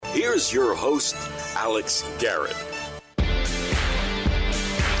Here's your host, Alex Garrett.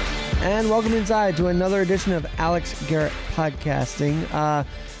 And welcome inside to another edition of Alex Garrett Podcasting.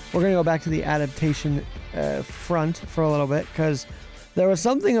 We're going to go back to the adaptation front for a little bit because there was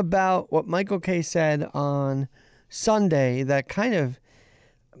something about what Michael Kay said on Sunday that kind of,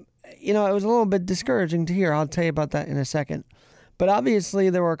 it was a little bit discouraging to hear. I'll tell you about that in a second. But obviously,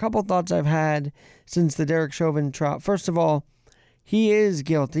 there were a couple thoughts I've had since the Derek Chauvin trial. First of all, he is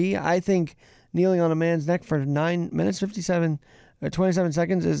guilty. I think kneeling on a man's neck for 9 minutes, 27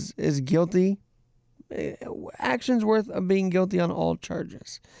 seconds is guilty. Actions worth of being guilty on all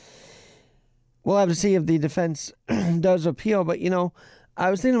charges. We'll have to see if the defense does appeal. But, I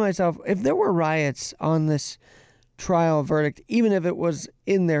was thinking to myself, if there were riots on this trial verdict, even if it was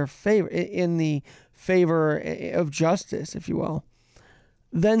in their favor, in the favor of justice, if you will,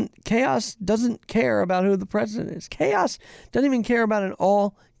 then chaos doesn't care about who the president is. Chaos doesn't even care about an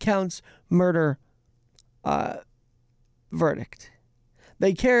all counts murder verdict.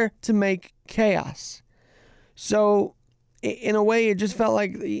 They care to make chaos. So in a way, it just felt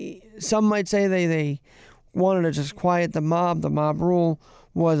like some might say they wanted to just quiet the mob. The mob rule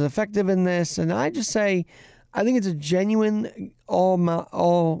was effective in this. And I just say, I think it's a genuine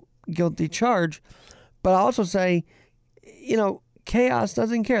all guilty charge. But I also say, chaos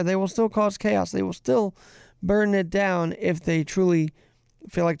doesn't care. They will still cause chaos. They will still burn it down if they truly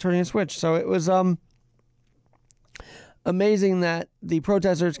feel like turning a switch. So it was amazing that the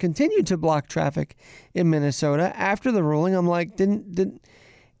protesters continued to block traffic in Minnesota after the ruling. I'm like,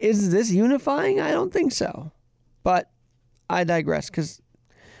 is this unifying? I don't think so. But I digress, because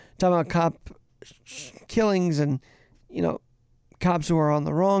talking about cop killings and, cops who are on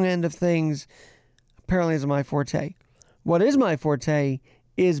the wrong end of things apparently isn't my forte. What is my forte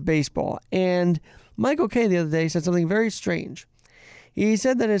is baseball. And Michael Kay the other day said something very strange. He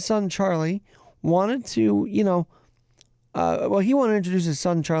said that his son Charlie wanted to, he wanted to introduce his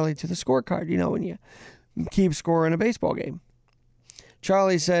son Charlie to the scorecard, when you keep score in a baseball game.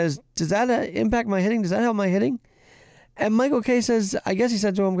 Charlie says, does that impact my hitting? Does that help my hitting? And Michael Kay says, I guess he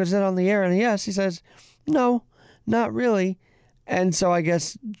said to him, because it's on the air, and yes, he says, no, not really. And so I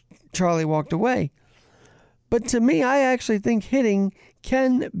guess Charlie walked away. But to me, I actually think hitting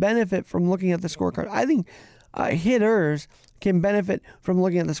can benefit from looking at the scorecard. I think hitters can benefit from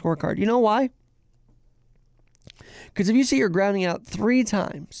looking at the scorecard. You know why? Because if you see you're grounding out 3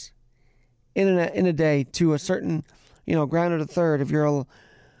 times in a day to a certain, grounder to third, if you're a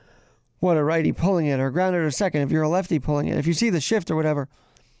righty pulling it, or grounder to second, if you're a lefty pulling it, if you see the shift or whatever,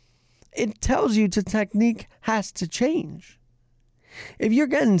 it tells you the technique has to change. If you're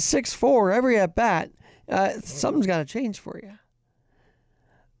getting 6-4 every at bat, something's got to change for you.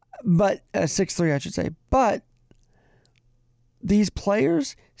 But 6-3, I should say. But these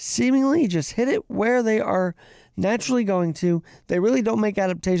players seemingly just hit it where they are naturally going to. They really don't make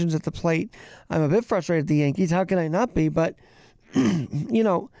adaptations at the plate. I'm a bit frustrated at the Yankees. How can I not be? But,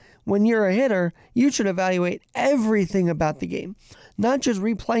 when you're a hitter, you should evaluate everything about the game, not just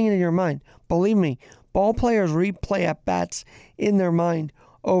replaying it in your mind. Believe me, ball players replay at bats in their mind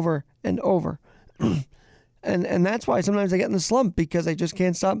over and over. And that's why sometimes they get in the slump, because they just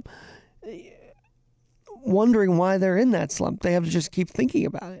can't stop wondering why they're in that slump. They have to just keep thinking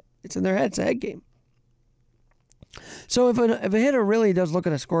about it. It's in their head. It's a head game. So if a hitter really does look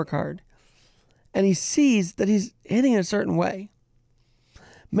at a scorecard and he sees that he's hitting a certain way,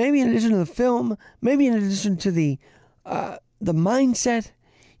 maybe in addition to the film, maybe in addition to the mindset,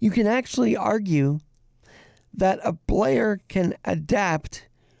 you can actually argue that a player can adapt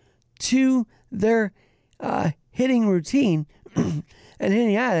to their hitting routine and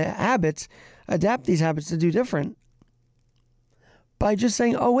hitting habits, adapt these habits to do different by just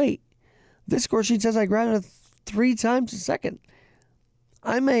saying, oh, wait, this score sheet says I grounded 3 times a second.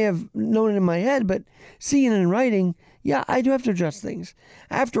 I may have known it in my head, but seeing it in writing, yeah, I do have to adjust things.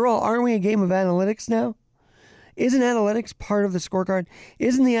 After all, aren't we a game of analytics now? Isn't analytics part of the scorecard?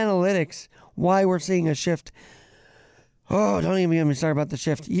 Isn't the analytics why we're seeing a shift? Oh, don't even get me started about the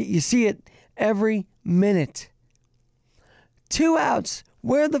shift. You see it every minute. 2 outs.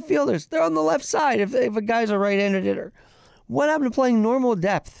 Where are the fielders? They're on the left side if a guy's a right-handed hitter. What happened to playing normal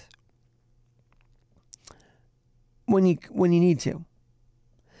depth when you need to?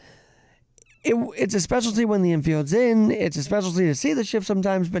 It's a specialty when the infield's in. It's a specialty to see the shift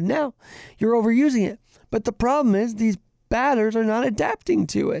sometimes, but now you're overusing it. But the problem is these batters are not adapting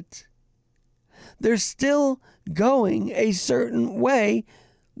to it. They're still going a certain way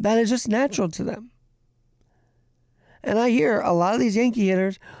that is just natural to them. And I hear a lot of these Yankee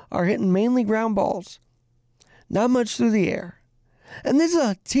hitters are hitting mainly ground balls, not much through the air. And this is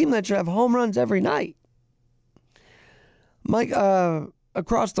a team that should have home runs every night. Mike,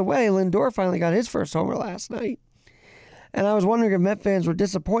 across the way, Lindor finally got his first homer last night. And I was wondering if Met fans were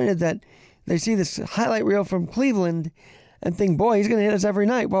disappointed that they see this highlight reel from Cleveland and think, boy, he's going to hit us every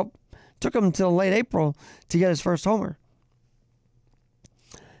night. Well, it took him until late April to get his first homer.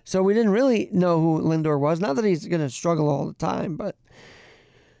 So we didn't really know who Lindor was. Not that he's going to struggle all the time, but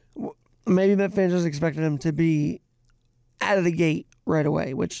maybe Met fans just expected him to be out of the gate right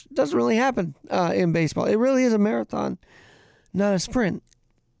away, which doesn't really happen in baseball. It really is a marathon, not a sprint.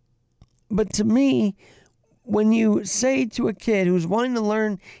 But to me, when you say to a kid who's wanting to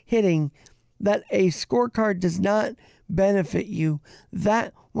learn hitting that a scorecard does not benefit you,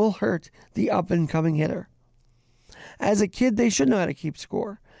 that will hurt the up-and-coming hitter. As a kid, they should know how to keep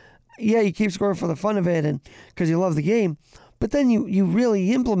score. Yeah, you keep score for the fun of it and because you love the game, but then you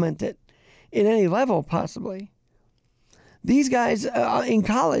really implement it in any level, possibly. These guys in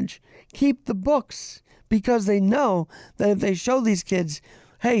college keep the books because they know that if they show these kids,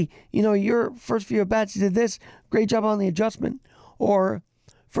 hey, your first few at-bats, you did this, great job on the adjustment. Or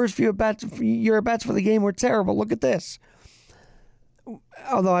first few at-bats, your at-bats for the game were terrible, look at this.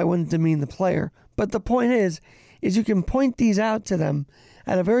 Although I wouldn't demean the player. But the point is you can point these out to them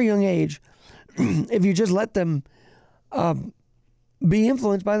at a very young age if you just let them be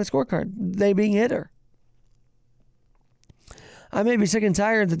influenced by the scorecard, they being hitter. I may be sick and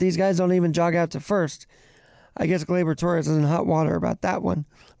tired that these guys don't even jog out to first. I guess Gleyber Torres is in hot water about that one.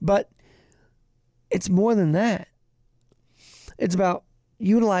 But it's more than that. It's about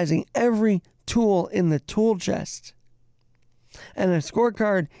utilizing every tool in the tool chest. And a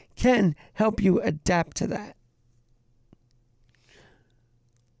scorecard can help you adapt to that.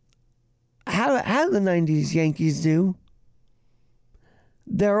 How did the 90s Yankees do?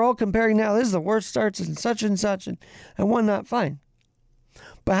 They're all comparing now, this is the worst starts and such and one not fine.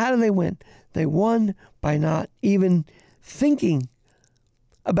 But how did they win? They won by not even thinking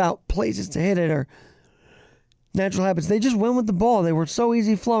about places to hit it or natural habits. They just went with the ball. They were so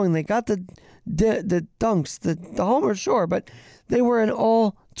easy flowing. They got the dunks, the homers, sure, but they were an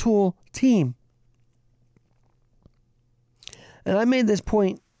all-tool team. And I made this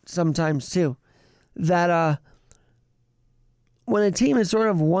point sometimes too, that when a team is sort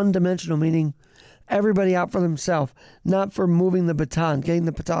of one-dimensional, meaning everybody out for themselves, not for moving the baton, getting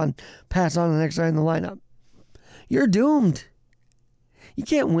the baton passed on to the next guy in the lineup, you're doomed. You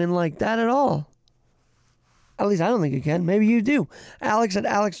can't win like that at all. At least I don't think you can. Maybe you do. Alex at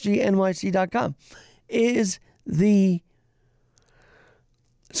alexgnyc.com. Is the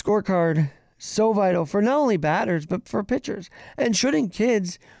scorecard so vital for not only batters, but for pitchers? And shouldn't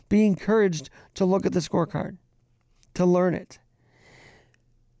kids be encouraged to look at the scorecard, to learn it?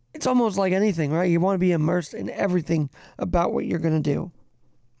 It's almost like anything, right? You want to be immersed in everything about what you're going to do.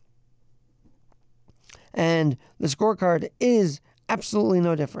 And the scorecard is absolutely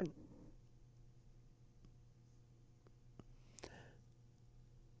no different.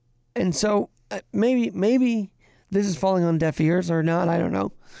 And so maybe this is falling on deaf ears or not, I don't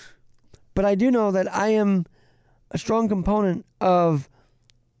know. But I do know that I am a strong component of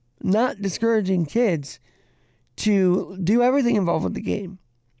not discouraging kids to do everything involved with the game.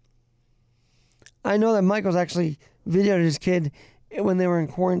 I know that Michael's actually videoed his kid when they were in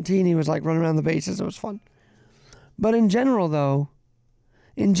quarantine. He was like running around the bases. It was fun. But in general,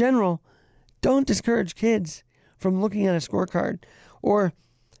 don't discourage kids from looking at a scorecard or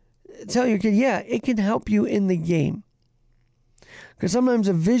tell your kid, yeah, it can help you in the game. Because sometimes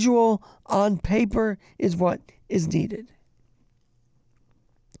a visual on paper is what is needed.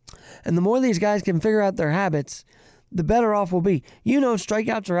 And the more these guys can figure out their habits, the better off we'll be.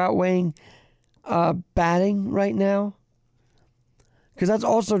 Strikeouts are outweighing batting right now, because that's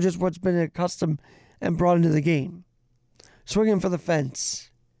also just what's been accustomed and brought into the game. Swinging for the fence.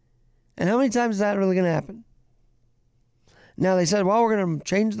 And how many times is that really going to happen? Now they said, well, we're going to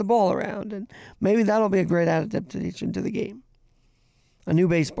change the ball around, and maybe that'll be a great adaptation to the game. A new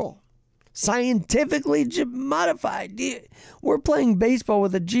baseball. Scientifically modified. We're playing baseball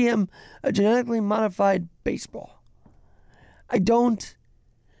with a genetically modified baseball. I don't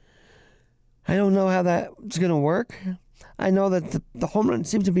know how that's going to work. I know that the home run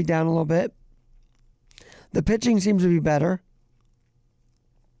seems to be down a little bit. The pitching seems to be better.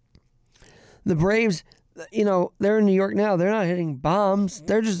 The Braves, they're in New York now. They're not hitting bombs.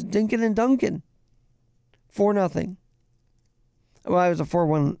 They're just dinking and dunking. 4-0. Well, it was a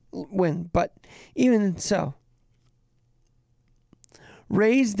 4-1 win, but even so.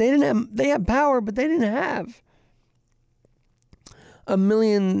 Rays, they had power, but they didn't have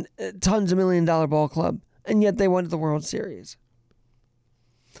tons of $1 million ball club, and yet they went to the World Series.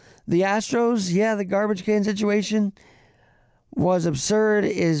 The Astros, yeah, the garbage can situation was absurd.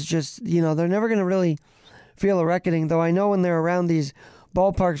 Is just, they're never going to really feel a reckoning. Though I know when they're around these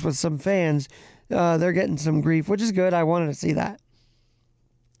ballparks with some fans, they're getting some grief, which is good. I wanted to see that.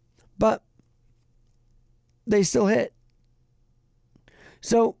 But they still hit.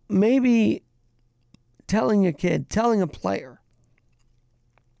 So maybe telling a player,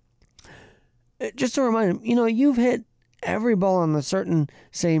 just to remind him, you've hit every ball on the certain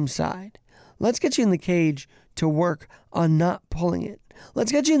same side. Let's get you in the cage to work on not pulling it.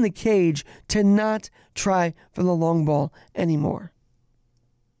 Let's get you in the cage to not try for the long ball anymore.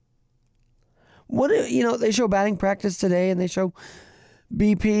 They show batting practice today, and they show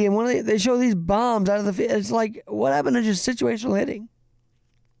BP, and when they show these bombs out of the field, it's like, what happened to just situational hitting?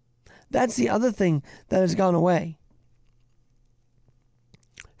 That's the other thing that has gone away.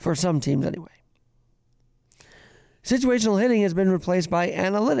 For some teams, anyway. Situational hitting has been replaced by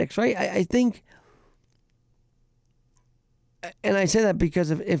analytics, right? I think, and I say that because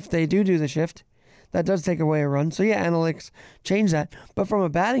if they do the shift, that does take away a run. So yeah, analytics change that. But from a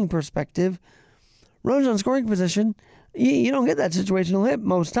batting perspective, runners on scoring position, you don't get that situational hit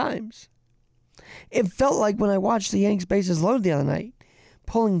most times. It felt like when I watched the Yanks bases loaded the other night,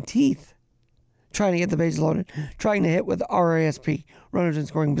 pulling teeth, trying to get the bases loaded, trying to hit with RASP, runners in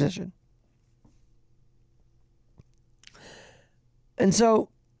scoring position. And so,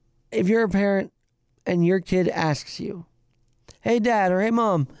 if you're a parent and your kid asks you, hey dad or hey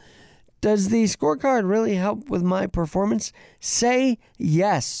mom, does the scorecard really help with my performance? Say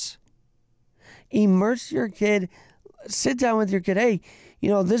yes. Immerse your kid. Sit down with your kid. Hey,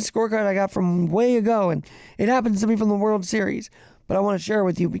 this scorecard I got from way ago, and it happens to be from the World Series, but I want to share it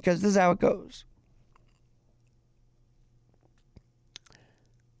with you because this is how it goes.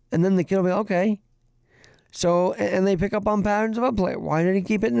 And then the kid will be, okay. So, and they pick up on patterns of a player. Why did he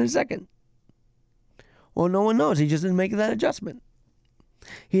keep hitting in a second? Well, no one knows. He just didn't make that adjustment.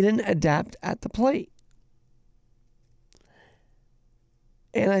 He didn't adapt at the plate.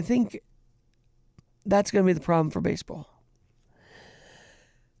 And I think that's going to be the problem for baseball.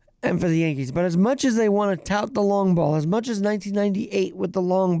 And for the Yankees. But as much as they want to tout the long ball, as much as 1998 with the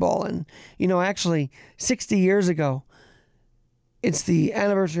long ball, and, actually 60 years ago, it's the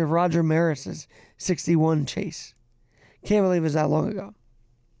anniversary of Roger Maris's 61 chase. Can't believe it's that long ago.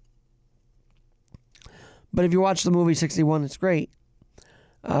 But if you watch the movie 61, it's great.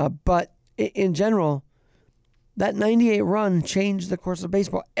 But in general, that 98 run changed the course of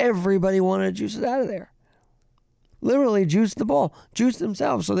baseball. Everybody wanted to juice it out of there. Literally juiced the ball. Juiced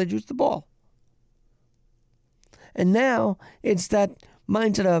themselves, so they juiced the ball. And now it's that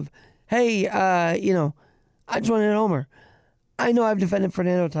mindset of, hey, I just want to hit a homer. I know I've defended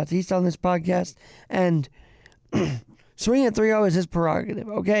Fernando Tatis on this podcast, and swinging at 3-0 is his prerogative,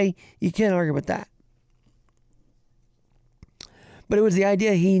 okay? You can't argue with that. But it was the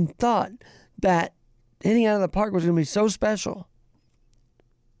idea he thought that hitting out of the park was going to be so special.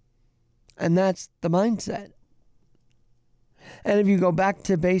 And that's the mindset. And if you go back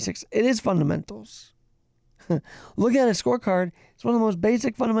to basics, it is fundamentals. Looking at a scorecard, it's one of the most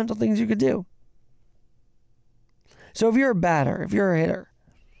basic fundamental things you could do. So if you're a batter, if you're a hitter,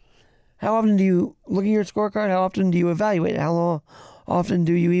 how often do you look at your scorecard? How often do you evaluate it? How often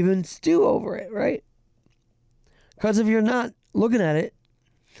do you even stew over it, right? Because if you're not looking at it,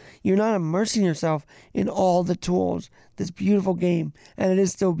 you're not immersing yourself in all the tools this beautiful game, and it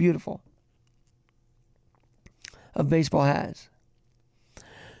is still beautiful, of baseball has.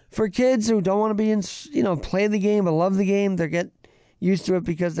 For kids who don't want to be in, play the game but love the game, they get used to it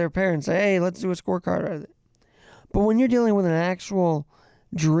because their parents say, hey, let's do a scorecard out of it. But when you're dealing with an actual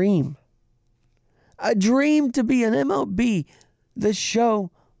dream, a dream to be an MLB The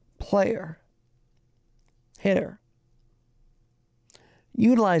Show player, hitter,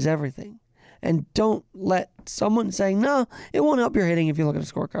 utilize everything. And don't let someone saying, no, it won't help your hitting if you look at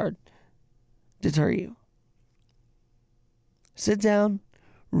a scorecard, deter you. Sit down,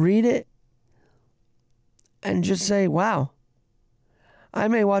 read it, and just say, wow, I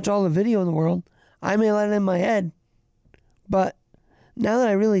may watch all the video in the world, I may let it in my head, but now that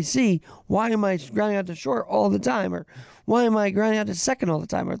I really see, why am I grounding out to short all the time? Or why am I grounding out to second all the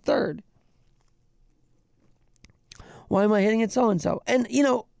time, or third? Why am I hitting it so-and-so? And,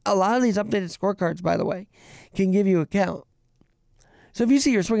 a lot of these updated scorecards, by the way, can give you a count. So if you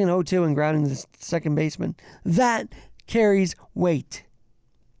see you're swinging 0-2 and grounding the second baseman, that carries weight.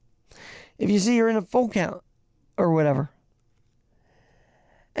 If you see you're in a full count or whatever,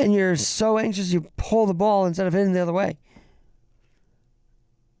 and you're so anxious you pull the ball instead of hitting the other way,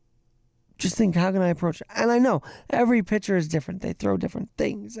 just think, how can I approach it? And I know every pitcher is different. They throw different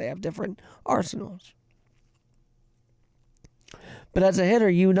things. They have different arsenals. But as a hitter,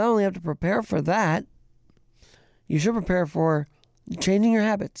 you not only have to prepare for that, you should prepare for changing your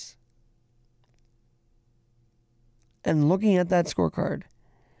habits. And looking at that scorecard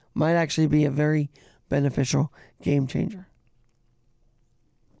might actually be a very beneficial game changer.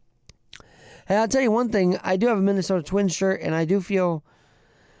 Hey, I'll tell you one thing. I do have a Minnesota Twins shirt, and I do feel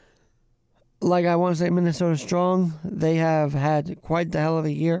like I want to say Minnesota strong. They have had quite the hell of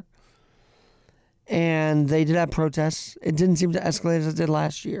a year. And they did have protests. It didn't seem to escalate as it did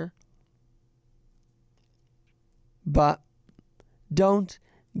last year. But don't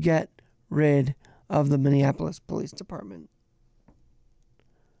get rid of the Minneapolis Police Department.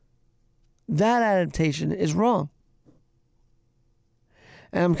 That adaptation is wrong.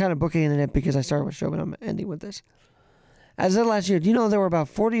 And I'm kind of bookending it because I started with show, but I'm ending with this. As I said last year, do you know there were about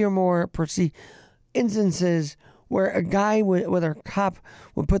 40 or more instances where a guy with a cop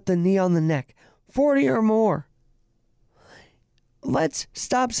would put the knee on the neck? 40 or more. Let's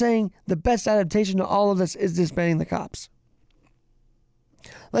stop saying the best adaptation to all of this is disbanding the cops.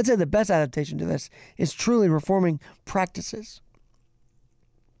 Let's say the best adaptation to this is truly reforming practices.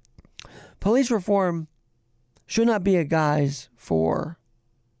 Police reform should not be a guise for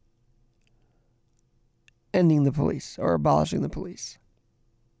ending the police or abolishing the police.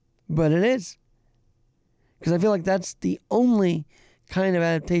 But it is. Because I feel like that's the only kind of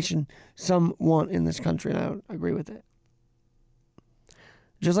adaptation some want in this country, and I don't agree with it.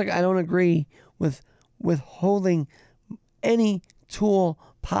 Just like I don't agree with withholding any tool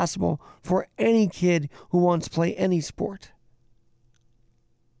possible for any kid who wants to play any sport.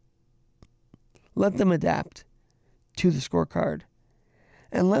 Let them adapt to the scorecard.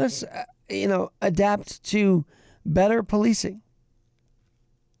 And let us, adapt to better policing.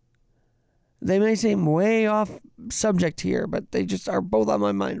 They may seem way off subject here, but they just are both on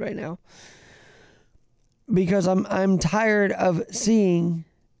my mind right now. Because I'm tired of seeing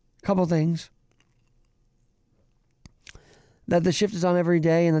a couple things. That the shift is on every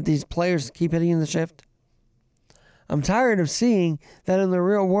day and that these players keep hitting in the shift. I'm tired of seeing that in the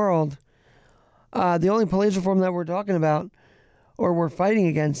real world, the only police reform that we're talking about or we're fighting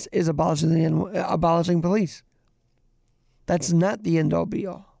against is abolishing police. That's not the end-all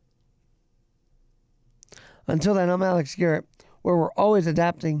be-all. Until then, I'm Alex Garrett, where we're always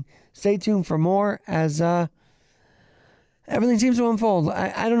adapting. Stay tuned for more as everything seems to unfold.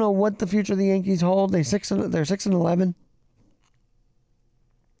 I don't know what the future of the Yankees hold. They're 6-11.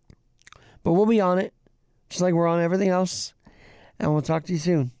 But we'll be on it, just like we're on everything else. And we'll talk to you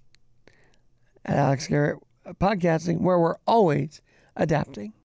soon at Alex Garrett Podcasting, where we're always adapting.